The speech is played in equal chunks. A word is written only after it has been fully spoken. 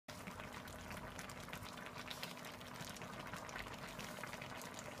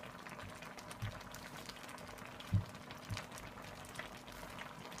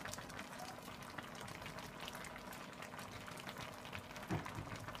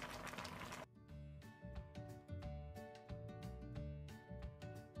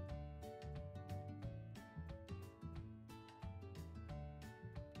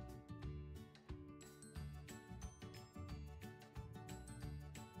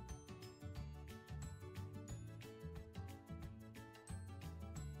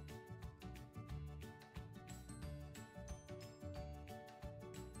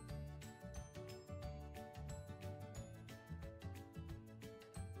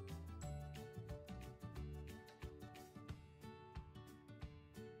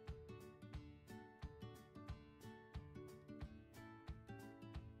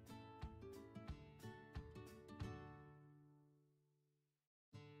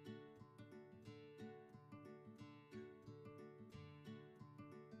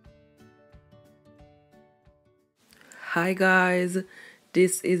Hi guys,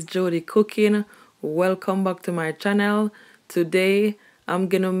 this is Jody cooking. Welcome back to my channel. Today I'm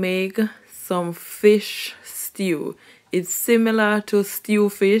gonna make some fish stew. It's similar to stew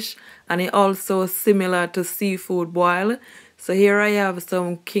fish and it also similar to seafood boil. So here I have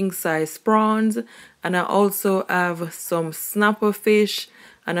some king size prawns and I also have some snapper fish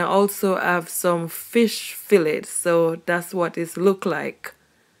and I also have some fish fillet. So that's what it look like.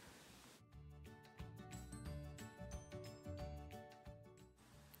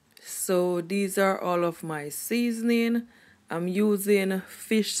 So these are all of my seasoning. I'm using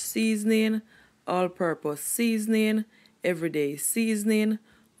fish seasoning, all-purpose seasoning, everyday seasoning,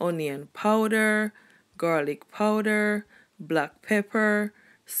 onion powder, garlic powder, black pepper,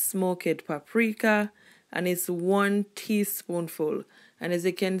 smoked paprika, and it's 1 teaspoonful. And as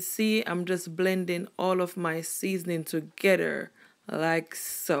you can see, I'm just blending all of my seasoning together like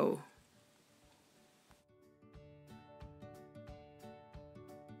so.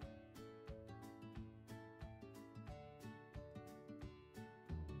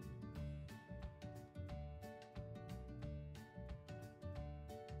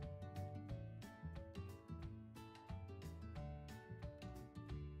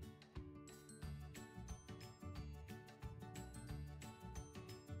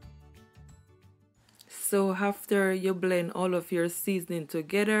 So after you blend all of your seasoning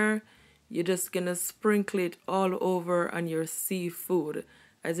together, you're just gonna sprinkle it all over on your seafood.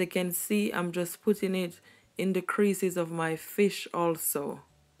 As you can see, I'm just putting it in the creases of my fish also.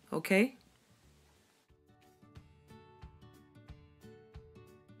 Okay?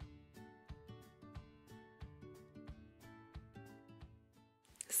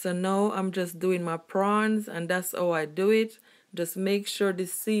 So now I'm just doing my prawns and that's how I do it. Just make sure the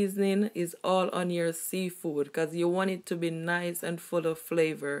seasoning is all on your seafood because you want it to be nice and full of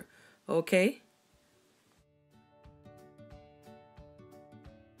flavor. Okay?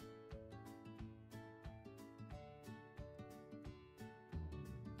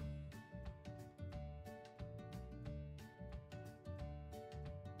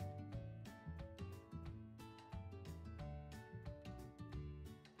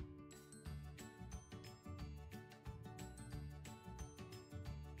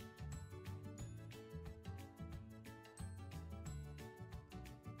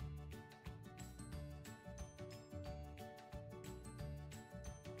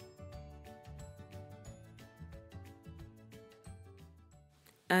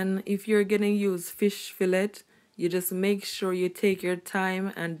 And if you're gonna use fish fillet, you just make sure you take your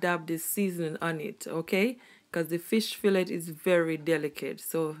time and dab the seasoning on it, okay? Because the fish fillet is very delicate,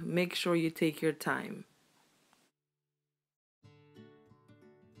 so make sure you take your time.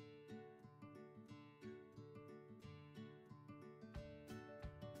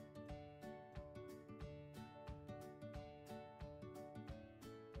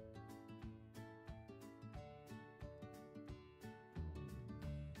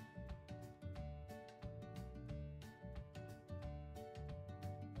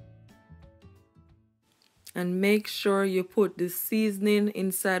 And make sure you put the seasoning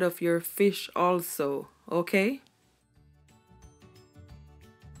inside of your fish also, okay?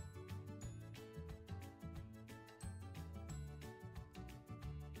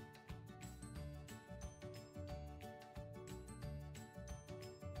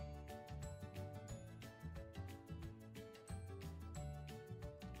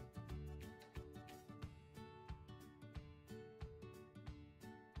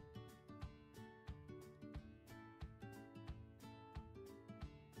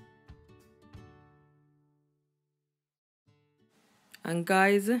 And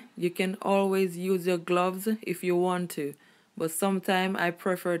guys, you can always use your gloves if you want to, but sometimes I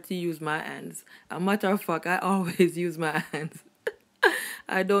prefer to use my hands. A matter of fact, I always use my hands.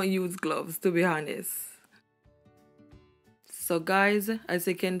 I don't use gloves, to be honest. So guys, as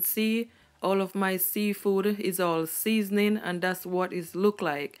you can see, all of my seafood is all seasoning and that's what it look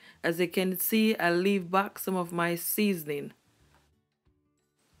like. As you can see, I leave back some of my seasoning.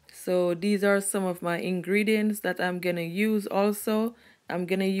 So these are some of my ingredients that I'm gonna use also. I'm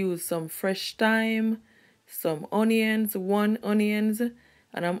gonna use some fresh thyme, some onions, 1 onions,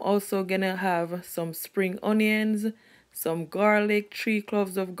 and I'm also gonna have some spring onions, some garlic, 3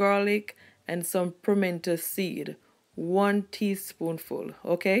 cloves of garlic, and some pimento seed, 1 teaspoonful,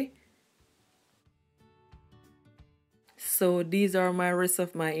 okay? So these are my rest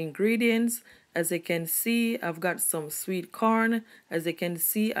of my ingredients. As you can see, I've got some sweet corn. As you can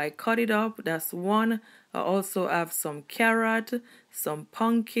see, I cut it up. That's one. I also have some carrot, some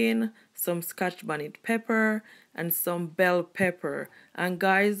pumpkin, some Scotch bonnet pepper, and some bell pepper. And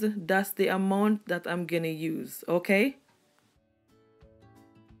guys, that's the amount that I'm gonna use, okay?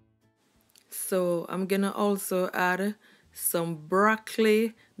 So I'm gonna also add some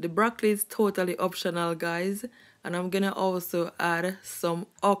broccoli. The broccoli is totally optional, guys. And I'm gonna also add some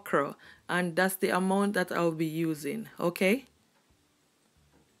okra, and that's the amount that I'll be using, okay?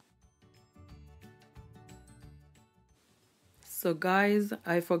 So guys,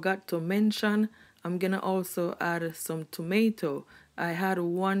 I forgot to mention, I'm gonna also add some tomato. I had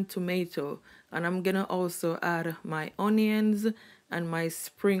one tomato, and I'm gonna also add my onions and my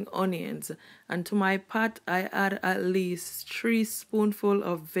spring onions. And to my pot, I add at least 3 spoonfuls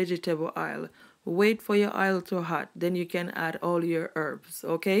of vegetable oil. Wait for your oil to hot, then you can add all your herbs,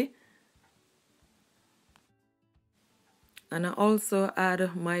 okay? And I also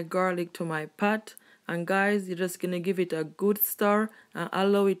add my garlic to my pot. And guys, you're just gonna give it a good stir and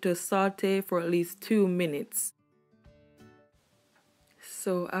allow it to saute for at least 2 minutes.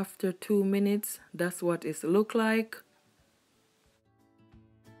 So after 2 minutes, that's what it look like.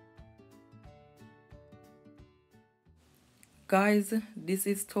 Guys, this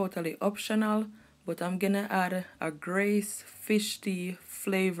is totally optional, but I'm gonna add a Grace fish tea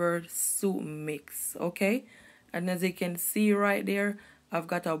flavored soup mix, okay? And as you can see right there, I've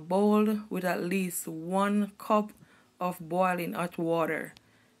got a bowl with at least 1 cup of boiling hot water.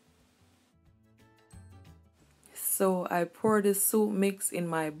 So I pour the soup mix in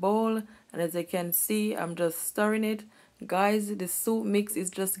my bowl, and as you can see, I'm just stirring it. Guys, the soup mix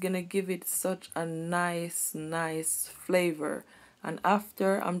is just gonna give it such a nice flavor. And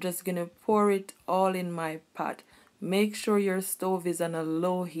after, I'm just gonna pour it all in my pot. Make sure your stove is on a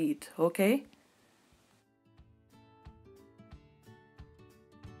low heat, okay?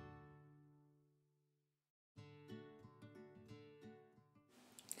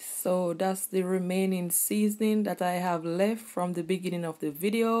 So that's the remaining seasoning that I have left from the beginning of the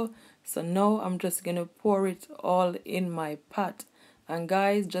video. So now I'm just gonna pour it all in my pot. And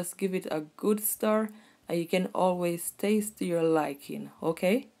guys, just give it a good stir, and you can always taste to your liking,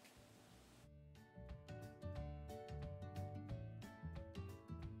 okay?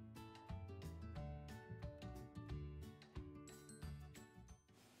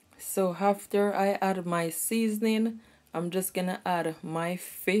 So after I add my seasoning, I'm just gonna add my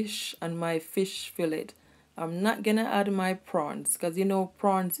fish and my fish fillet. I'm not gonna add my prawns because you know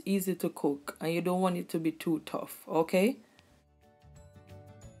prawns easy to cook and you don't want it to be too tough, okay?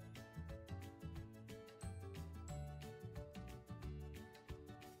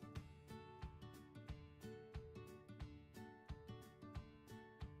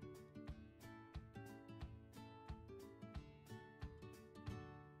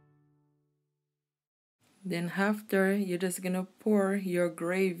 Then after, you're just gonna pour your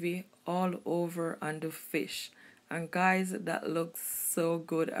gravy all over on the fish. And guys, that looks so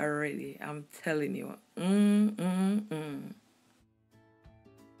good already. I'm telling you.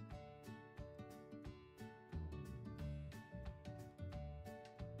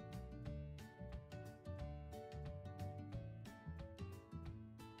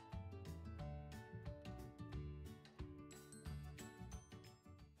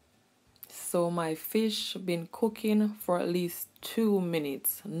 So my fish been cooking for at least 2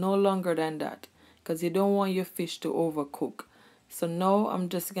 minutes, no longer than that, because you don't want your fish to overcook. So now I'm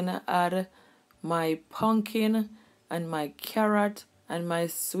just gonna add my pumpkin and my carrot and my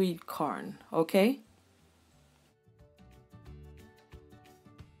sweet corn, okay?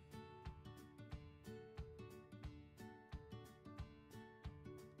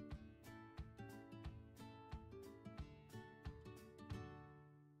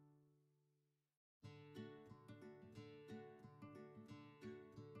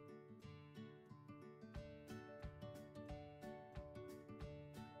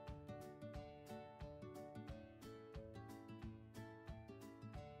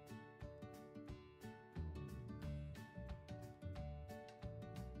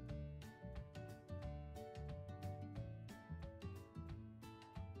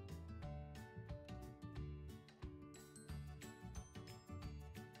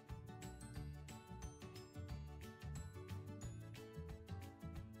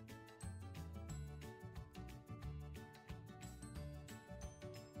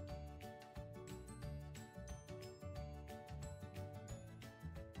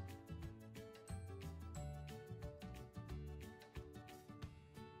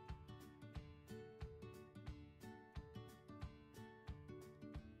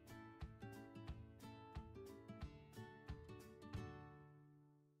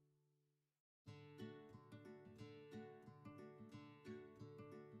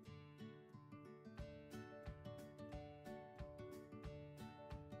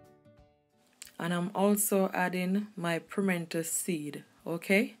 And I'm also adding my pimento seed,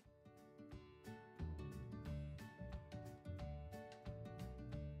 okay?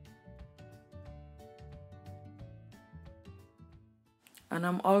 And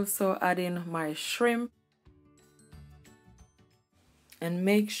I'm also adding my shrimp. And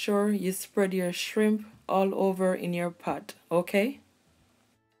make sure you spread your shrimp all over in your pot, okay?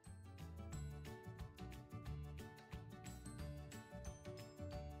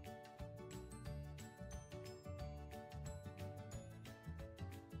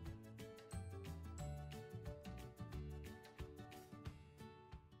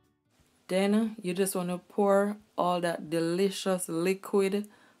 Then you just want to pour all that delicious liquid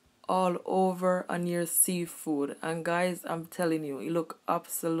all over on your seafood. And guys, I'm telling you, it look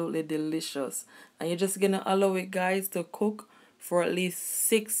absolutely delicious. And you're just gonna allow it, guys, to cook for at least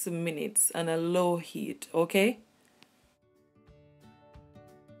 6 minutes on a low heat, okay?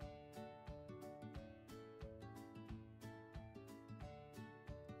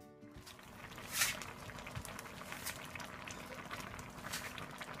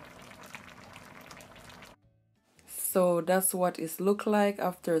 So that's what it look like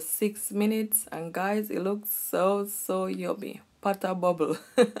after 6 minutes, and guys, it looks so yummy. Pata bubble.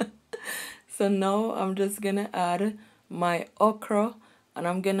 So now I'm just gonna add my okra, and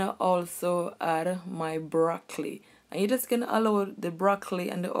I'm gonna also add my broccoli, and you're just gonna allow the broccoli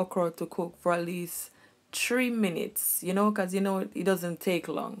and the okra to cook for at least 3 minutes, you know, because you know it doesn't take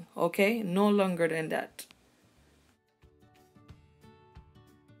long, okay? No longer than that.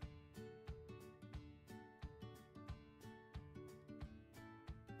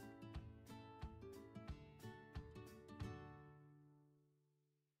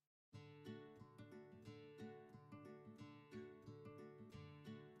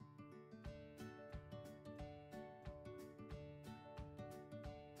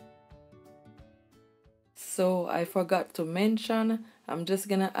 So I forgot to mention, I'm just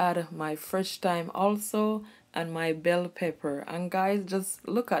gonna add my fresh thyme also and my bell pepper. And guys, just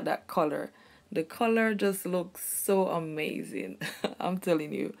look at that color. The color just looks so amazing. I'm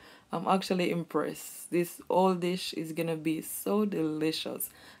telling you, I'm actually impressed. This whole dish is gonna be so delicious.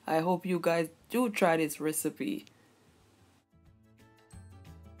 I hope you guys do try this recipe.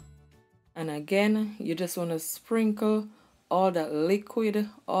 And again, you just want to sprinkle all that liquid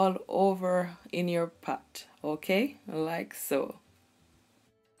all over in your pot, okay? Like so.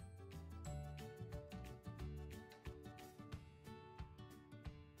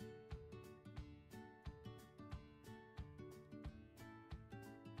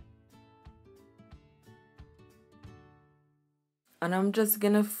 And I'm just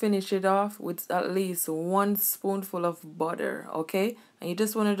gonna finish it off with at least 1 spoonful of butter, okay? And you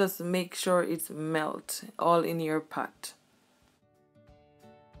just want to just make sure it's melt all in your pot.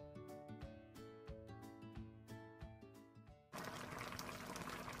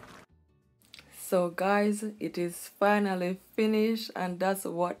 So guys, it is finally finished, and that's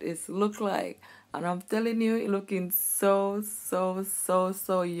what it looks like. And I'm telling you, it looking so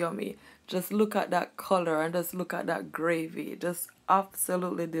yummy. Just look at that color and just look at that gravy. Just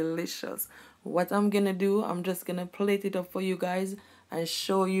absolutely delicious. What I'm gonna do, I'm just gonna plate it up for you guys and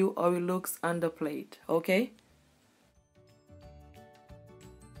show you how it looks on the plate, okay?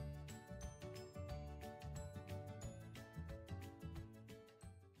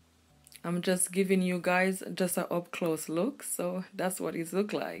 I'm just giving you guys just a up close look, so that's what it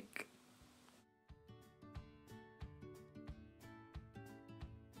looks like.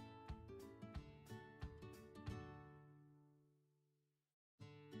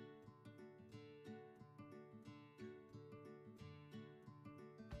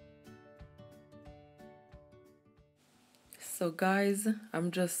 So guys, I'm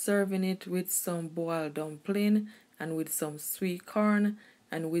just serving it with some boiled dumpling and with some sweet corn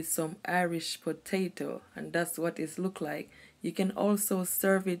and with some Irish potato, and that's what it looks like. You can also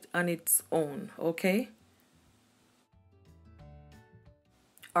serve it on its own, okay?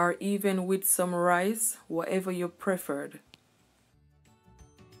 Or even with some rice, whatever you preferred.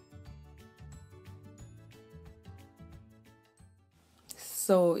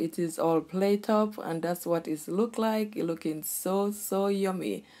 So it is all plate up, and that's what it look like. It looking so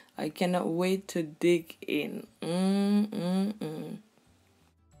yummy. I cannot wait to dig in.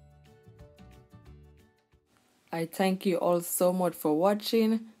 I thank you all so much for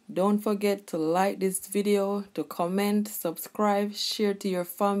watching. Don't forget to like this video, to comment, subscribe, share to your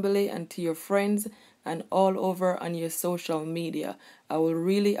family and to your friends, and all over on your social media. I will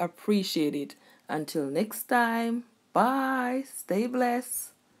really appreciate it. Until next time, bye. Stay blessed.